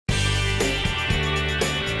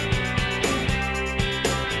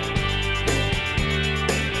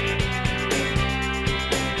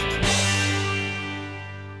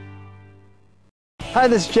Hi,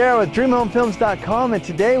 this is Jared with DreamHomeFilms.com, and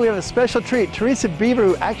today we have a special treat. Teresa Beaver,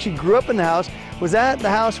 who actually grew up in the house, was at the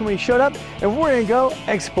house when we showed up, and we're going to go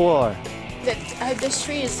explore. This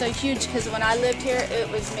tree is so huge because when I lived here, it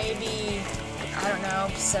was maybe, I don't know,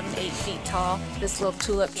 7, 8 feet tall. This little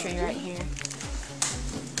tulip tree right here.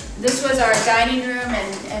 This was our dining room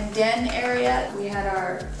and den area. We had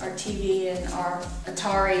our TV and our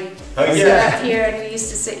Atari set up here, and we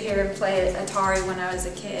used to sit here and play Atari when I was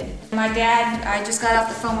a kid. My dad, I just got off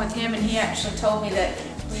the phone with him, and he actually told me that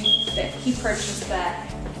he purchased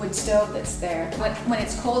that wood stove that's there. When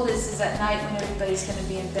it's coldest is at night when everybody's going to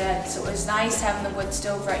be in bed, so it was nice having the wood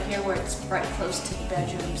stove right here where it's right close to the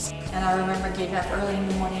bedrooms. And I remember getting up early in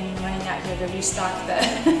the morning and running out here to restock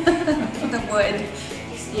the wood.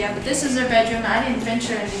 Yeah, but this is their bedroom. I didn't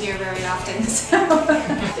venture into here very often. So.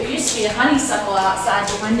 There used to be a honeysuckle outside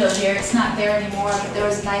the window here. It's not there anymore, but there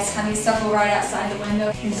was a nice honeysuckle right outside the window.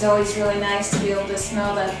 It was always really nice to be able to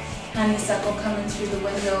smell the honeysuckle coming through the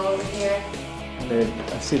window over here.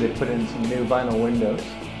 I see they put in some new vinyl windows.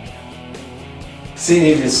 See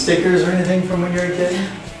any of the stickers or anything from when you were a kid?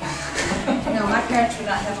 No, my parents would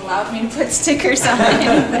not have allowed me to put stickers on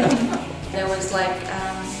anything. There was like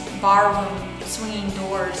barroom swinging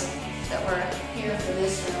doors that were here for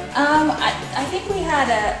this room. I think we had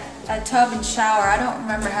a tub and shower. I don't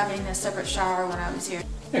remember having a separate shower when I was here.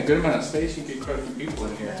 Yeah, good amount of space. You get quite a few people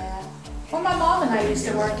in here. Yeah. Well, my mom and I used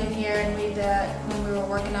to work in here, and when we were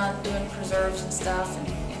working on doing preserves and stuff,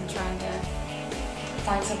 and trying to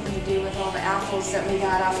find something to do with all the apples that we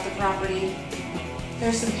got off the property.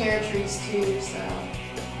 There's some pear trees too, so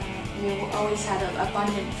we always had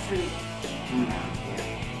abundant fruit around here.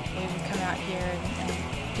 We would come out here and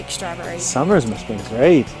pick strawberries. Summers must have been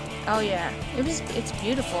great. Oh yeah, it's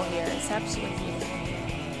beautiful here. It's absolutely beautiful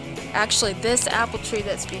here. Actually, this apple tree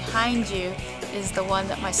that's behind you is the one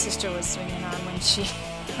that my sister was swinging on when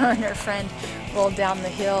her and her friend rolled down the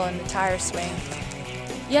hill in the tire swing.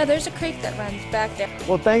 Yeah, there's a creek that runs back there.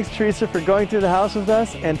 Well, thanks, Teresa, for going through the house with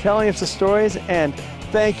us and telling us the stories, and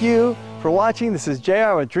thank you for watching. This is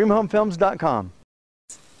JR with DreamHomeFilms.com.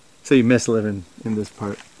 So you miss living in this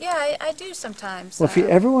part? Yeah, I do sometimes. Well, if you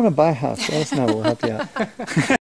ever want to buy a house, let us know. We'll help you out.